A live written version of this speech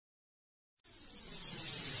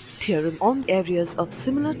theorem on areas of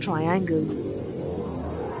similar triangles.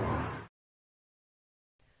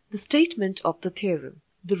 The statement of the theorem.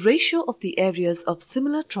 The ratio of the areas of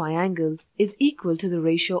similar triangles is equal to the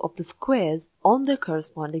ratio of the squares on their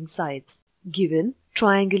corresponding sides. Given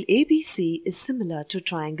triangle ABC is similar to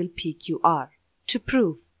triangle PQR. To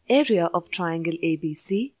prove area of triangle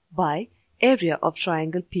ABC by area of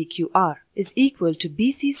triangle PQR is equal to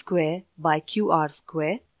BC square by QR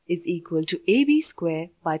square is equal to AB square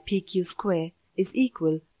by PQ square is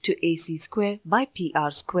equal to AC square by PR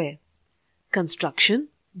square. Construction.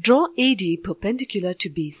 Draw AD perpendicular to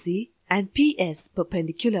BC and PS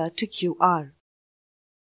perpendicular to QR.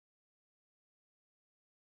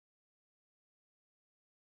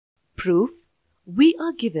 Proof. We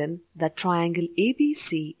are given that triangle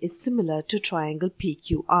ABC is similar to triangle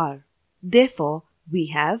PQR. Therefore, we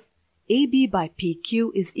have AB by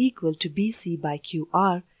PQ is equal to BC by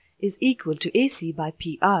QR is equal to AC by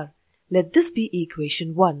PR. Let this be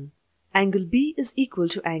equation 1. Angle B is equal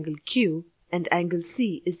to angle Q and angle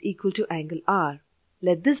C is equal to angle R.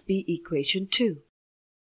 Let this be equation 2.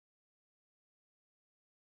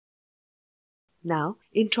 Now,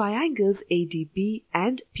 in triangles ADB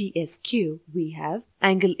and PSQ, we have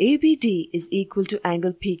angle ABD is equal to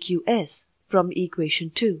angle PQS from equation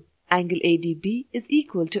 2. Angle ADB is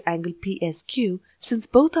equal to angle PSQ since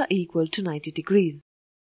both are equal to 90 degrees.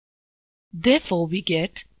 Therefore, we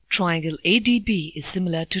get triangle ADB is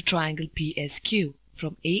similar to triangle PSQ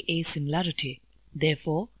from AA similarity.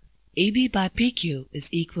 Therefore, AB by PQ is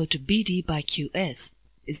equal to BD by QS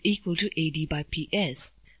is equal to AD by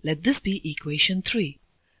PS. Let this be equation 3.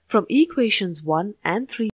 From equations 1 and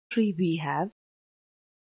 3 we have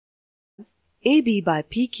AB by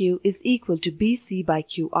PQ is equal to BC by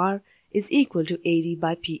QR is equal to AD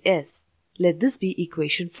by PS. Let this be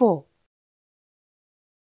equation 4.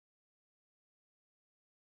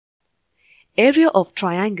 Area of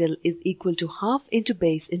triangle is equal to half into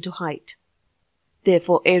base into height.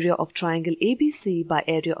 Therefore, area of triangle ABC by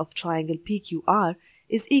area of triangle PQR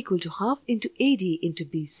is equal to half into AD into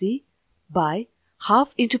BC by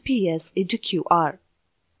half into PS into QR.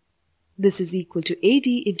 This is equal to AD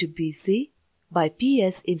into BC by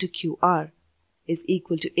PS into QR is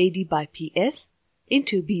equal to AD by PS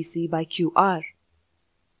into BC by QR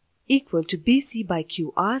equal to BC by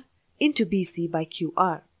QR into BC by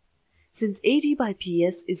QR. Since AD by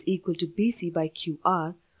PS is equal to BC by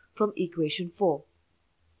QR from equation 4,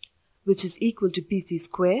 which is equal to BC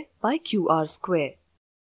square by QR square.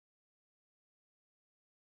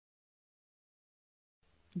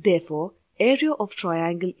 Therefore, area of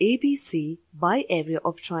triangle ABC by area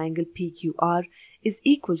of triangle PQR is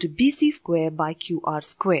equal to BC square by QR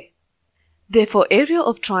square. Therefore, area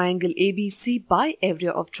of triangle ABC by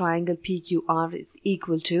area of triangle PQR is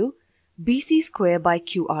equal to BC square by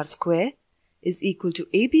QR square is equal to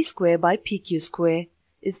AB square by PQ square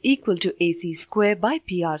is equal to AC square by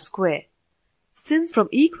PR square. Since from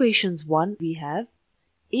equations 1 we have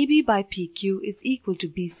AB by PQ is equal to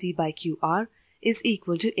BC by QR is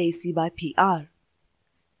equal to AC by PR.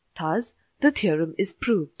 Thus, the theorem is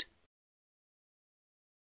proved.